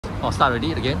Oh, start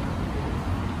already the game.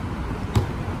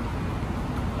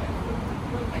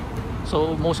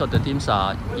 So most of the teams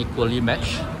are equally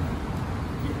matched.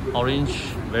 Orange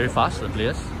very fast, the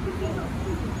players.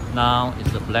 Now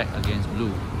it's the black against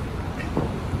blue.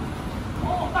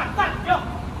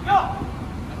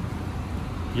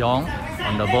 Yong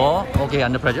on the ball. Okay,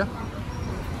 under pressure.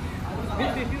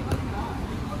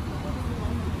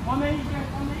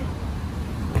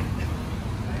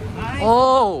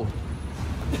 Oh!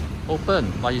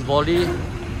 Open, but his volley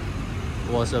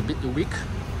was a bit too weak.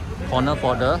 Corner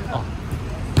for the... Oh!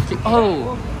 Kick.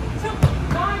 Oh!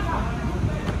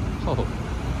 Oh!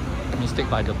 Mistake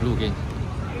by the blue again.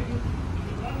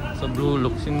 So blue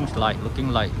looking like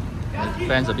the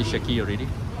fans a bit shaky already.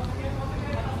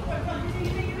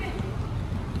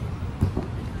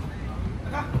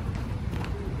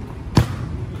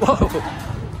 Whoa!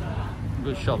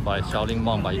 Good shot by Xiaoling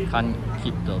Mong, but he can't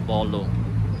keep the ball low.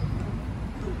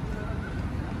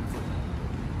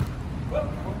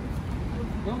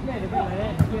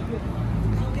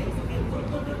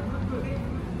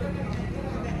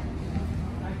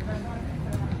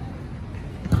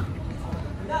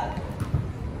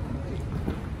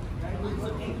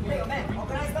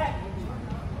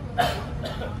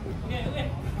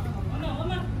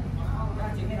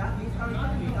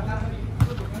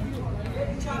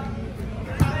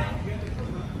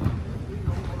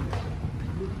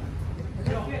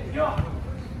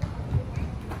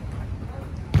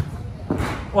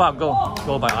 Wow,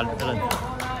 go by Alan.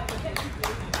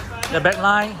 The back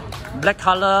line, black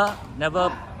color, never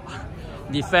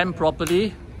defend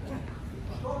properly.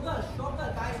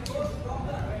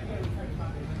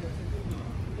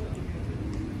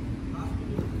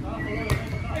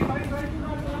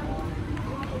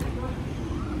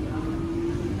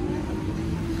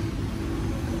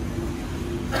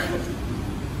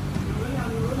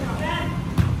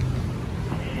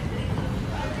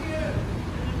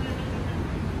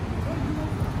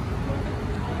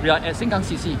 We are at Sengkang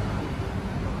CC.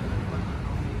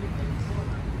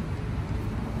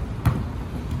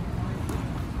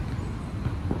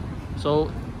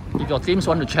 So, if your teams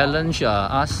want to challenge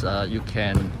us, you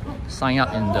can sign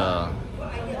up in the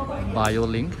bio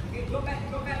link.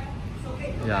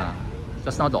 Yeah,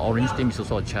 just now the orange team is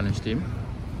also a challenge team.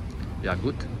 They are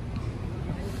good.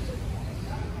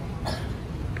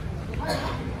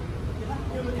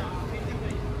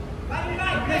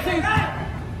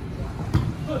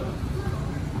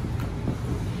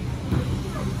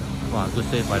 Wow, good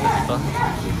save by the keeper.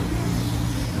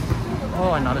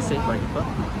 Oh, another save by the keeper.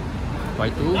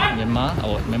 Y2, Myanmar,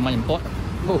 our Myanmar import.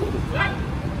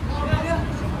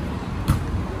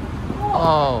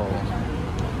 Oh,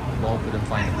 ball couldn't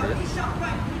find the player.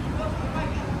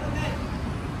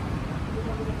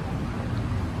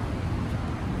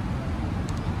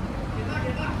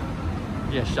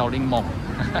 Yes, Xiaoling Mong.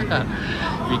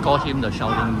 We call him the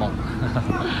Xiaoling Mong.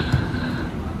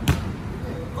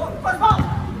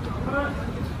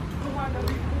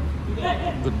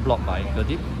 Good block by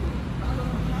Gurdip.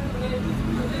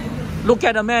 Look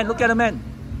at the man, look at the man.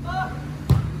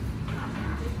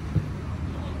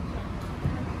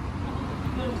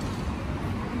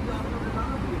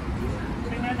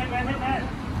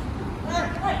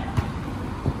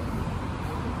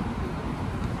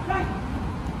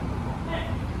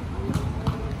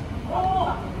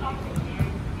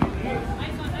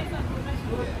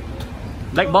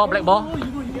 Black ball, black ball.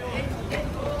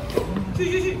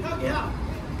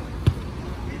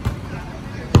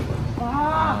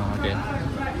 Okay.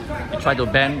 They try to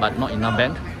bend, but not enough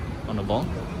bend on the ball.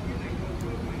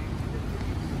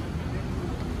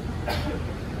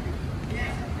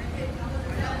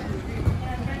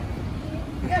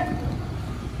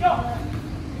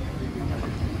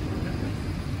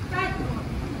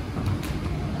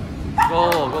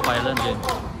 Go violent again.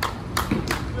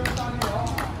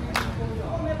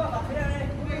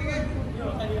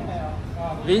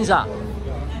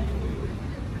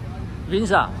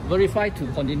 Vinza, verify to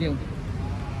continue.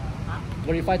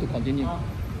 Verify to continue.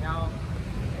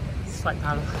 Strike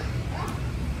他了。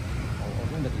我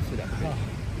用的只是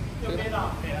2个。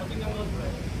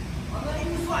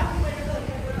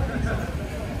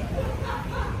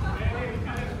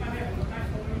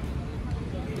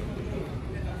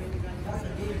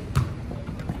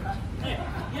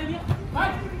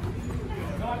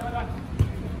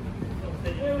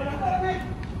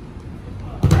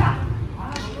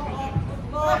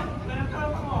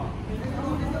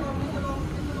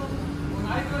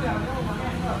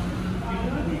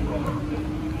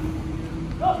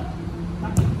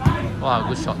Wow,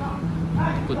 good shot.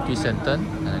 Good twist and turn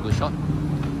and a good shot.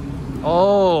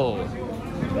 Oh!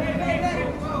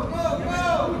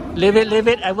 Leave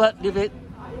it, Edward, leave it.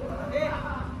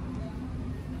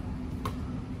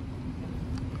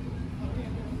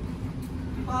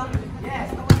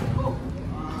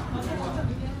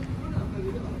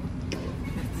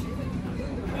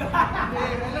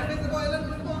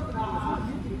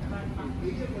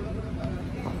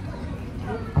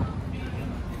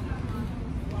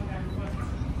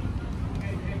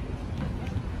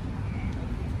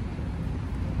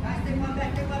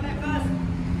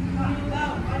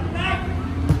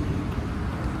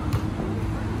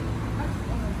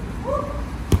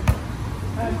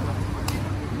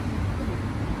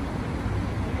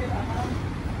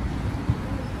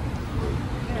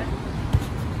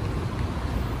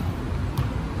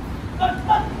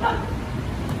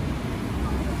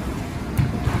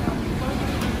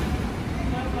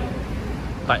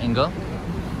 Tight angle.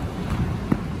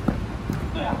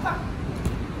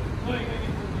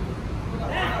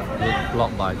 Good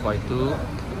block by Koi Tu.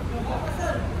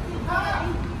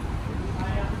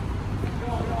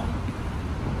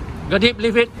 Good hip,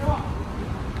 leave it.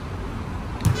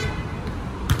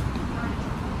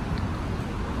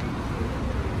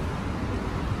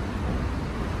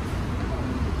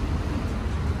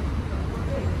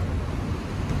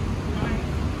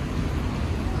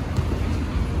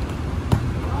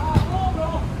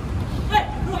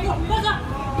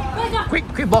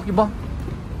 Quick ball, quick ball.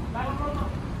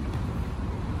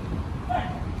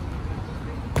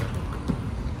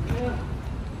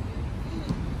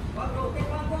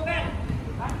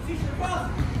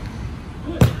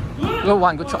 Good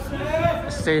one, good shot.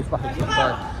 Safe by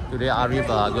keeper. Today Arif,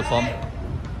 good form.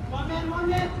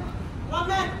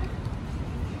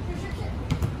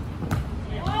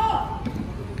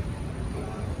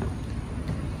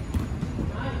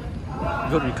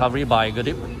 Good recovery by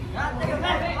Gurdip.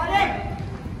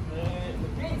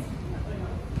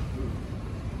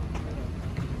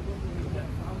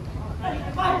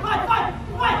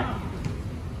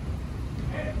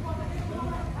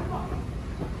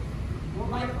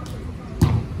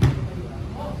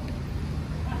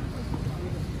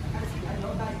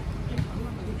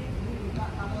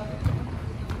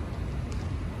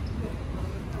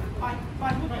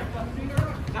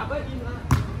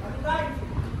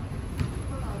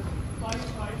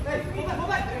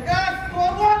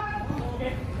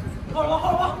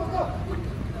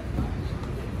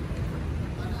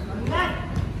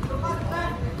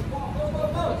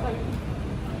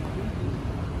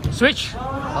 Switch.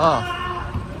 Oh.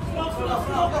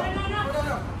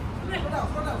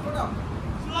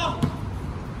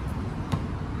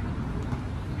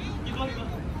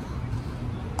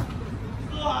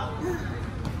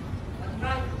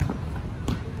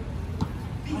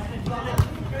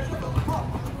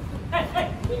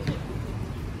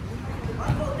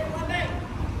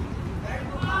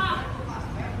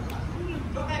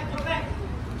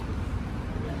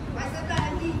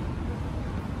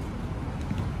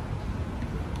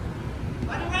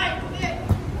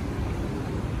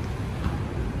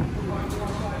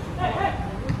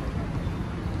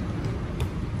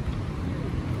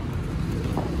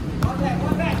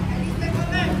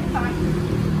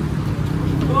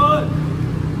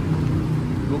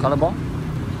 Blue color ball.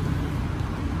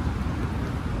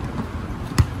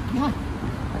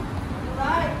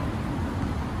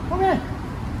 Come here.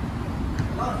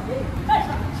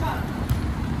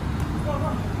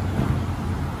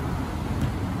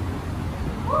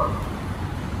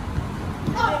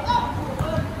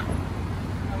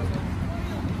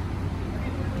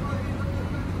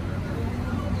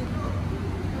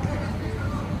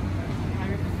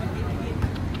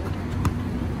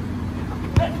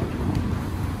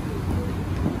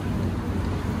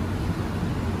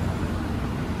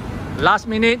 Last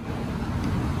minute.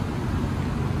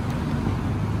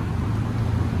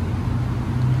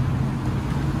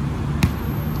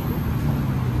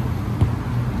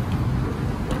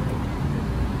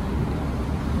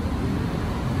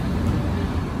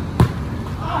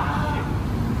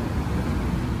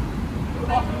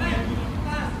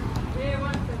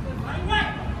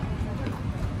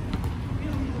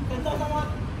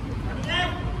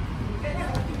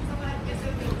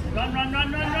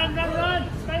 Run,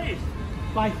 space.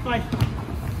 Five. Run,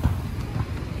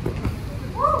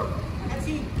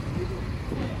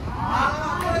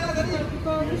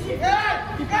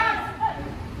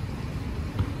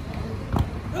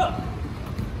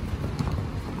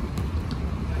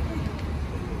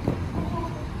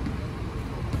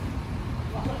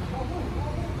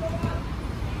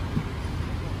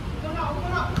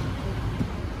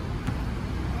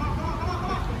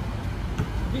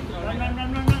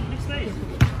 next space.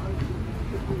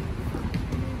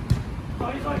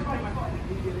 Sorry,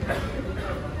 No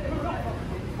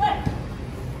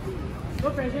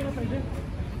pressure, no pressure.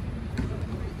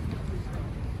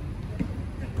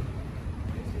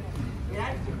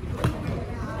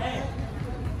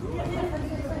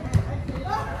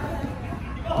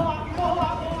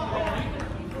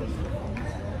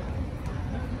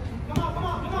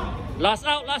 Last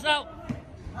out, last out.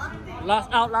 Last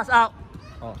out, last out.